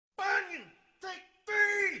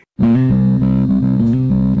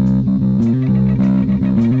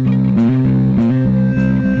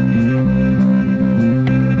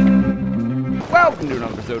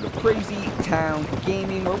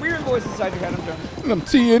And I'm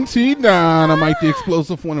TNT Dynamite, the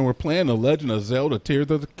explosive one, and we're playing The Legend of Zelda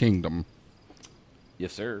Tears of the Kingdom.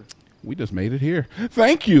 Yes, sir. We just made it here.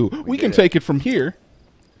 Thank you. We can take it from here.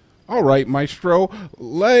 All right, Maestro,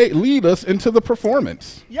 lead us into the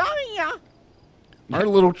performance. Yeah. Our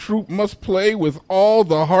little troupe must play with all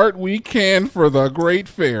the heart we can for the Great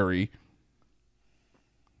Fairy.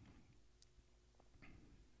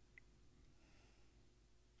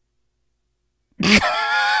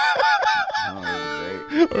 Oh,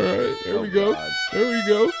 All right, there we go. God. There we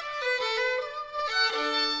go.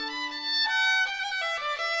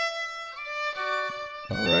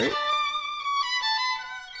 All right.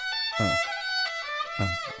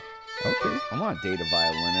 Okay. I want to date a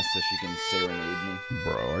violinist so she can serenade me.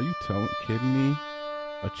 Bro, are you kidding me?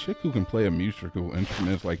 A chick who can play a musical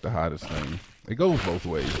instrument is like the hottest thing. It goes both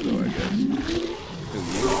ways, though, I guess.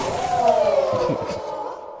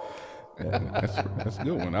 That's a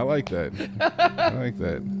good one. I like that. I like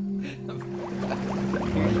that.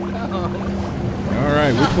 All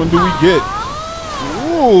right, which one do we get?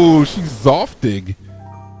 Ooh, she's Zoftig.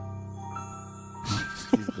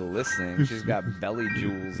 She's glistening. She's got belly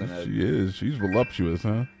jewels in it. She is. She's voluptuous,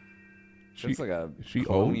 huh? She's like a she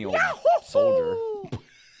colonial soldier.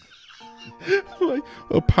 Like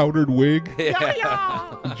a powdered wig.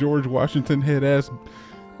 Yeah. George Washington head ass.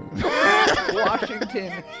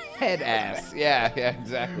 Washington head ass. Yeah,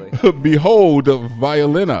 exactly. Behold,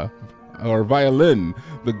 violin.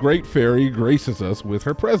 The great fairy graces us with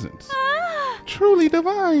her presence. Truly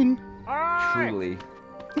divine. Truly.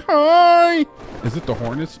 Hi. Is it the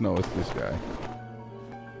Hornets? No, it's this guy.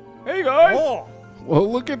 Hey guys. Well,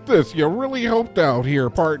 look at this. You really helped out here,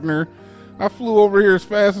 partner. I flew over here as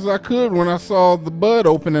fast as I could when I saw the bud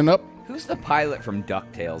opening up. Who's the pilot from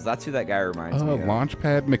DuckTales? That's who that guy reminds me of.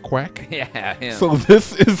 Launchpad McQuack. Yeah, him. So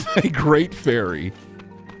this is a great fairy.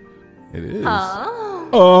 It is.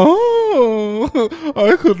 Oh,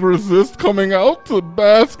 I could resist coming out to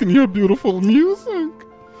bask in your beautiful music.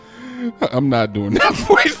 I'm not doing that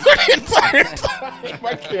voice the entire time.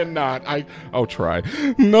 I cannot. I'll try.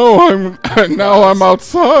 No, I'm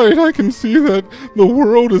outside. I can see that the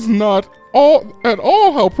world is not at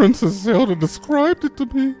all how Princess Zelda described it to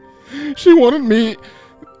me. She warned me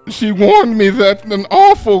that an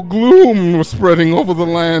awful gloom was spreading over the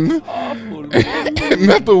land, and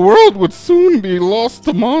that the world would soon be lost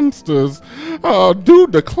to monsters. Do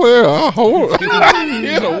declare,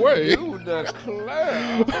 get away. Do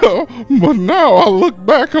declare. But now I look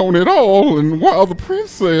back on it all, and while the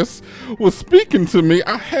princess was speaking to me,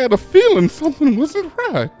 I had a feeling something wasn't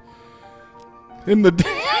right. In the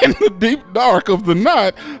deep dark of the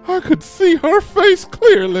night, I could see her face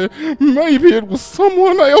clearly. Maybe it was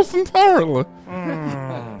someone else entirely.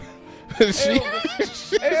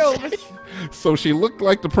 So she looked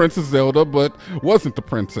like the Princess Zelda, but wasn't the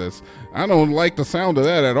princess. I don't like the sound of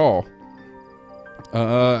that at all.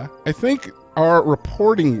 I think our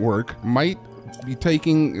reporting work might be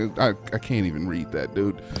taking... I can't even read that,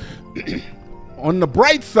 dude. On the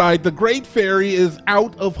bright side, the Great Fairy is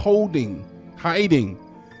out of hiding,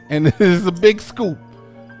 and it is a big scoop.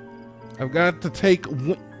 I got to take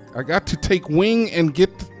wing and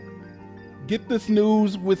get this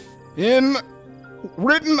news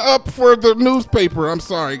written up for the newspaper. I'm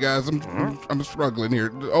sorry, guys. I'm struggling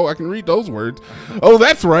here. Oh, I can read those words. Oh,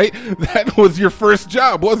 that's right. That was your first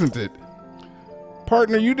job, wasn't it?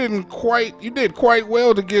 Partner, you did quite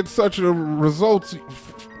well to get such a results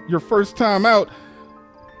your first time out.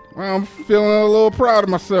 Well, I'm feeling a little proud of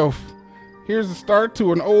myself. Here's the start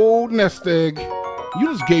to an old nest egg.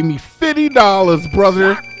 You just gave me $50,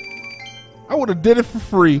 brother. I would have did it for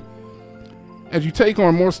free. As you take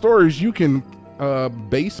on more stories, you can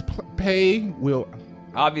base pay will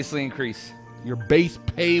obviously increase. Your base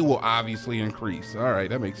pay will obviously increase. All right,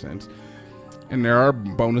 that makes sense. And there are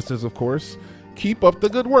bonuses, of course. Keep up the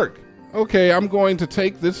good work. Okay, I'm going to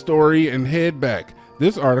take this story and head back.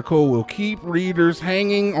 This article will keep readers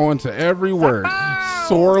hanging on to every word.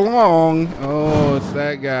 Soar long. Oh, it's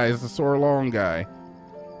that guy. It's the soar long guy.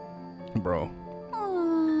 Bro.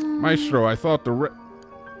 Maestro, I thought the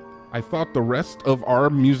rest of our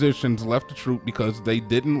musicians left the troupe because they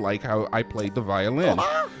didn't like how I played the violin.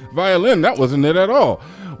 Violin, that wasn't it at all.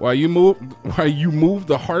 Why you moved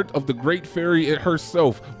the heart of the great fairy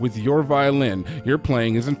herself with your violin. Your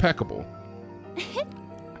playing is impeccable.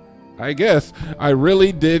 I guess I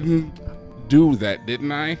really didn't do that,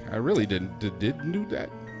 didn't I? I really didn't do that.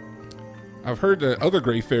 I've heard that other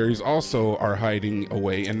great fairies also are hiding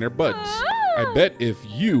away in their buds. I bet if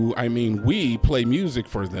we play music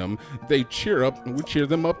for them, they cheer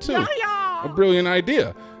them up too. A brilliant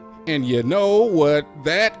idea. And you know what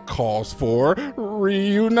that calls for?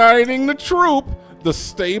 Reuniting the troop, the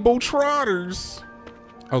stable trotters.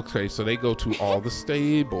 Okay, so they go to all the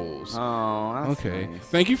stables. Oh, that's okay. nice.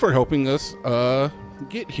 Thank you for helping us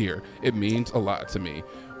get here. It means a lot to me.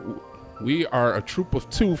 We are a troop of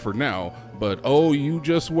 2 for now, but oh, you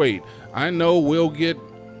just wait. I know we'll get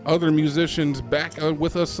other musicians back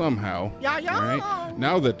with us somehow. Yeah. All right?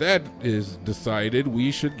 Now that that is decided,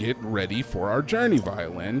 we should get ready for our journey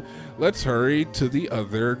violin. Let's hurry to the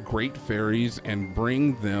other great fairies and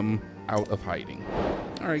bring them out of hiding.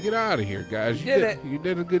 All right, get out of here, guys. You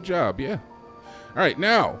did a good job, yeah. All right,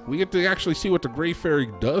 now we get to actually see what the great fairy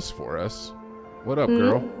does for us. What up,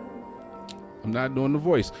 girl? I'm not doing the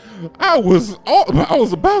voice. I was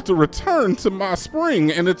about to return to my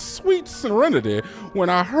spring and its sweet serenity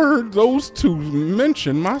when I heard those 2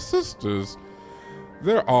 mention my sisters.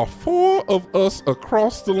 There are 4 of us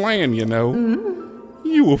across the land, you know.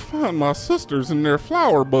 You will find my sisters in their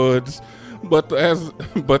flower buds, but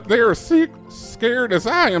they're scared as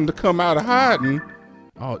I am to come out of hiding.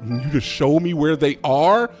 Oh, you just show me where they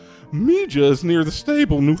are? Mija is near the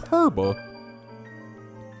stable, New Herba.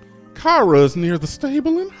 Kara's near the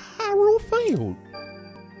stable in Hyrule Field.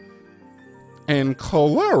 And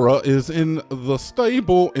Cholera is in the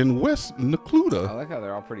stable in West Necluda. I like how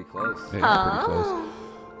they're all pretty close. Yeah, pretty close.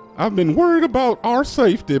 I've been worried about our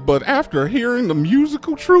safety, but after hearing the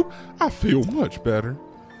musical troupe, I feel much better.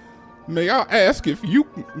 May I ask if you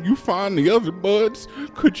find the other buds,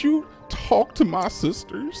 could you talk to my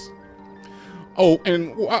sisters? Oh,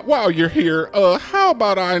 and while you're here, how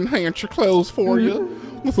about I enhance your clothes for you?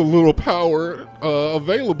 With a little power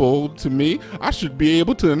available to me, I should be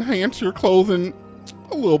able to enhance your clothing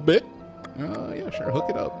a little bit. Yeah, sure, hook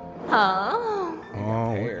it up.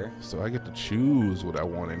 Oh, so I get to choose what I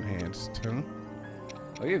want enhanced, huh?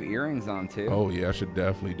 Oh, you have earrings on too. Oh yeah, I should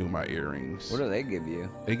definitely do my earrings. What do they give you?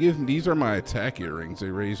 These are my attack earrings.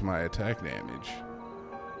 They raise my attack damage.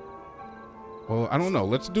 Well, I don't know.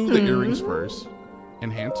 Let's do the earrings first.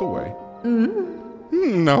 Enhance away.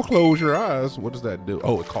 Now close your eyes. What does that do?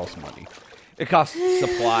 Oh, it costs money. It costs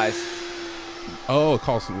supplies. Oh, it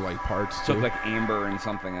costs like parts too. So like amber and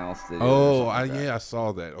something else. Oh, I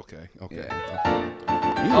saw that. Okay. Yeah.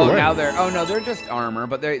 Oh, now they're just armor,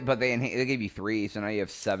 but they gave you 3, so now you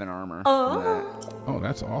have 7 armor. Oh,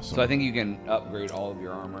 that's awesome. So I think you can upgrade all of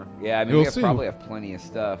your armor. Yeah, I mean we probably have plenty of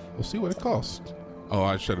stuff. We'll see what it costs. Oh,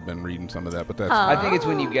 I should have been reading some of that, but that's. I think it's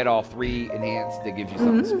when you get all 3 enhanced that gives you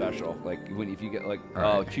something special. Like if you get like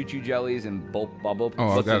choo choo jellies and bubble.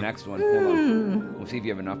 Oh, what's the next one? Hold on. We'll see if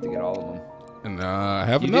you have enough to get all of them. And I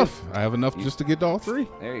have enough. I have enough just to get all 3.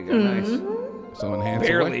 There you go. Nice. So enhance.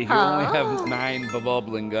 Barely. You only have 9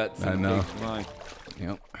 bubbling guts. I know.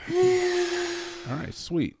 Yep. All right.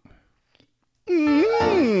 Sweet. Okay,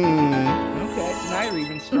 so now you're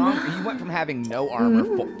even stronger. You went from having no armor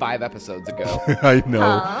 5 episodes ago. I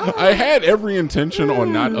know. I had every intention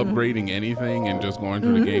on not upgrading anything and just going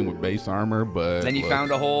through the game with base armor, but then you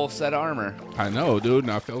found a whole set of armor. I know, dude,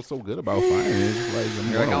 and I felt so good about finding it. It's like,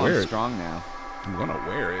 I'm gonna wear it. Strong now. I'm gonna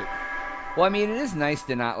wear it. Well, I mean, it is nice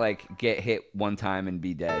to not like get hit one time and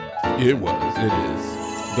be dead. It is.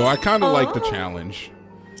 Though I kind of like the challenge.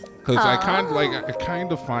 Because I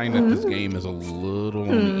kind of find that this game is a little on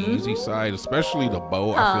the easy side, especially the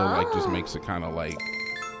bow. I feel like just makes it kind of like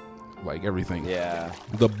everything. Yeah.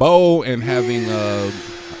 The bow and having I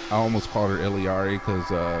almost called her Iliari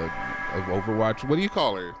because of Overwatch. What do you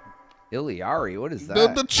call her? Iliari? What is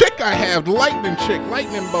that? The chick I have, the lightning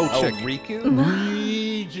bow chick. Riku?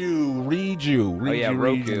 Riju. Oh yeah,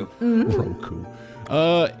 Roku. Roku.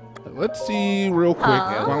 Let's see real quick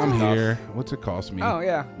while I'm here. What's it cost me? Oh,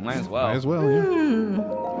 yeah. Might as well. Might as well, yeah.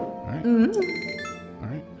 All right. All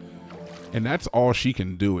right. And that's all she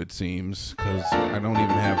can do, it seems, because I don't even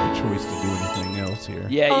have the choice to do anything else here.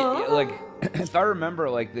 Yeah, like, if I remember,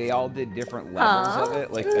 like, they all did different levels of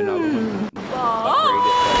it. Like, another one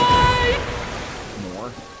upgraded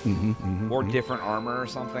more. Or different armor or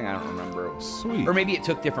something. I don't remember. Sweet. Or maybe it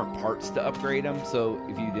took different parts to upgrade them, so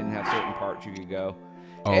if you didn't have certain parts, you could go...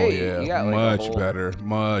 Oh, hey, yeah, like much better.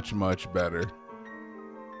 Much better.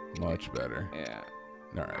 Much better. Yeah.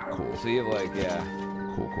 All right, cool. So you have like, yeah.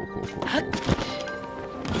 Cool.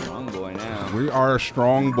 Strong boy now. We are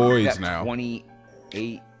strong boys now.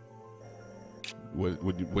 28.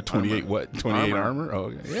 What 28 what? 28 armor?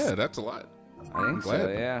 Oh, yeah, that's a lot. I think so,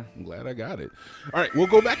 yeah. I'm glad I got it. All right, we'll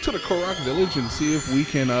go back to the Korok village and see if we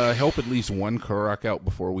can help at least one Korok out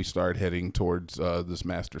before we start heading towards this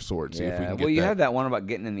Master Sword. See if we can get you had that one about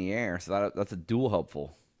getting in the air, so that's a dual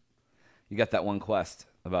helpful. You got that one quest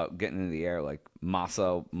about getting in the air, like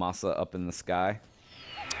Masa up in the sky.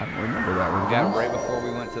 I don't remember that one. We got it right before we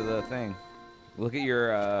went to the thing. Look at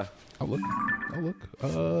your, Oh, look. Oh,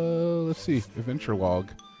 look. Let's see. Adventure log.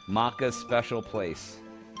 Maka's special place.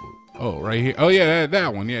 Oh, right here. Oh, yeah,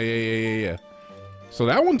 that one. Yeah. So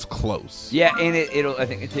that one's close. Yeah, and I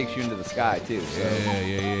think it takes you into the sky, too. So.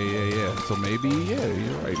 Yeah. So maybe, yeah,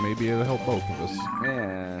 you're right. Maybe it'll help both of us.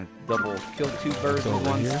 Yeah, double kill 2 birds with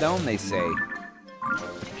 1 stone, they say.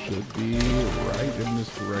 Should be right in this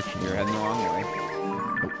direction. You're heading the wrong way.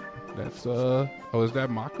 Oh, that's, oh, is that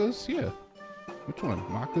Maka's? Yeah. Which one?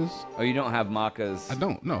 Maka's? Oh, you don't have Maka's. I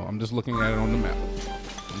don't. No, I'm just looking at it on the map.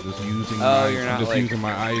 I'm just using using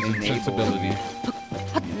my eyes and sensibility.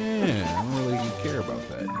 Yeah, I don't really care about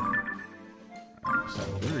that. Alright, so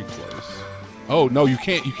very close. Oh no, you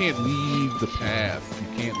can't leave the path. You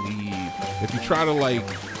can't leave. If you try to like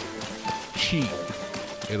cheat,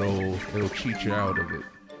 it'll cheat you out of it.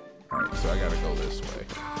 Alright, so I gotta go this way.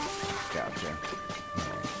 Gotcha.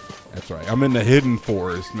 That's right. I'm in the hidden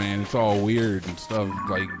forest, man. It's all weird and stuff,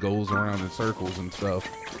 like goes around in circles and stuff.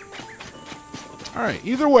 All right.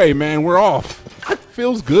 Either way, man, we're off.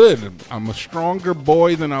 Feels good. I'm a stronger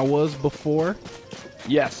boy than I was before.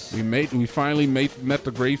 Yes. We finally met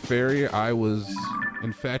the Great Fairy. I was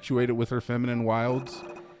infatuated with her feminine wilds.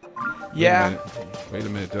 Yeah. Wait a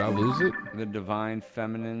minute. Did I lose it? The divine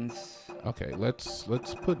feminines. Okay. Let's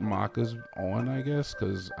put Maka's on, I guess,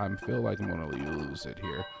 because I feel like I'm gonna lose it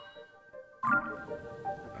here.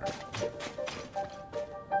 Right.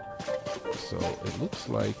 So it looks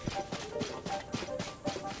like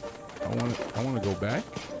I want to go back.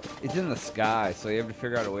 It's in the sky, so you have to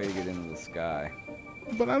figure out a way to get into the sky.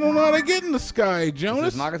 But I don't know how to get in the sky,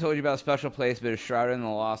 Jonas. Maka told you about a special place, but it's shrouded in the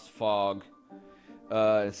lost fog.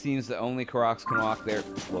 It seems that only Koroks can walk there.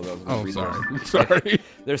 Well, sorry.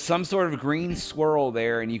 There's some sort of green swirl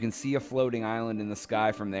there, and you can see a floating island in the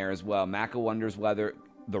sky from there as well. Maka wonders whether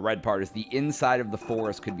the red part is the inside of the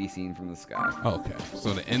forest could be seen from the sky. Okay,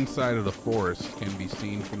 so the inside of the forest can be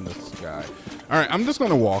seen from the sky. All right, I'm just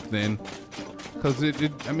gonna walk then, because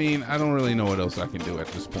I mean, I don't really know what else I can do at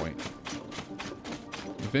this point.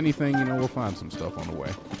 If anything, you know, we'll find some stuff on the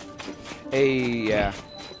way. Yeah.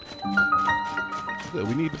 Good,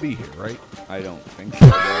 we need to be here, right? I don't think so.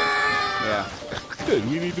 Yeah. Good,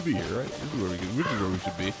 we need to be here, right? This is where we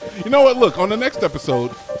should be. You know what? Look, on the next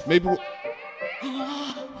episode, maybe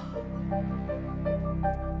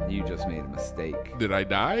You just made a mistake. Did I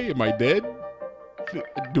die? Am I dead?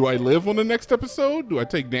 Do I live on the next episode? Do I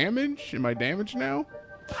take damage? Am I damaged now?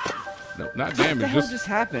 No, not damaged. What the hell just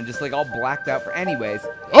happened? Just like all blacked out for anyways.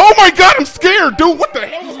 Oh my god, I'm scared, dude! What the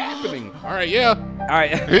hell is happening? Alright, yeah.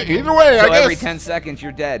 Alright. Either way, so I guess. every 10 seconds,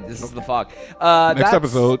 you're dead. This is the fog. Next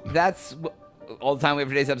episode. That's all the time we have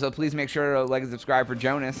for today's episode. Please make sure to like and subscribe for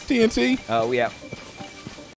Jonas. TNT. We have.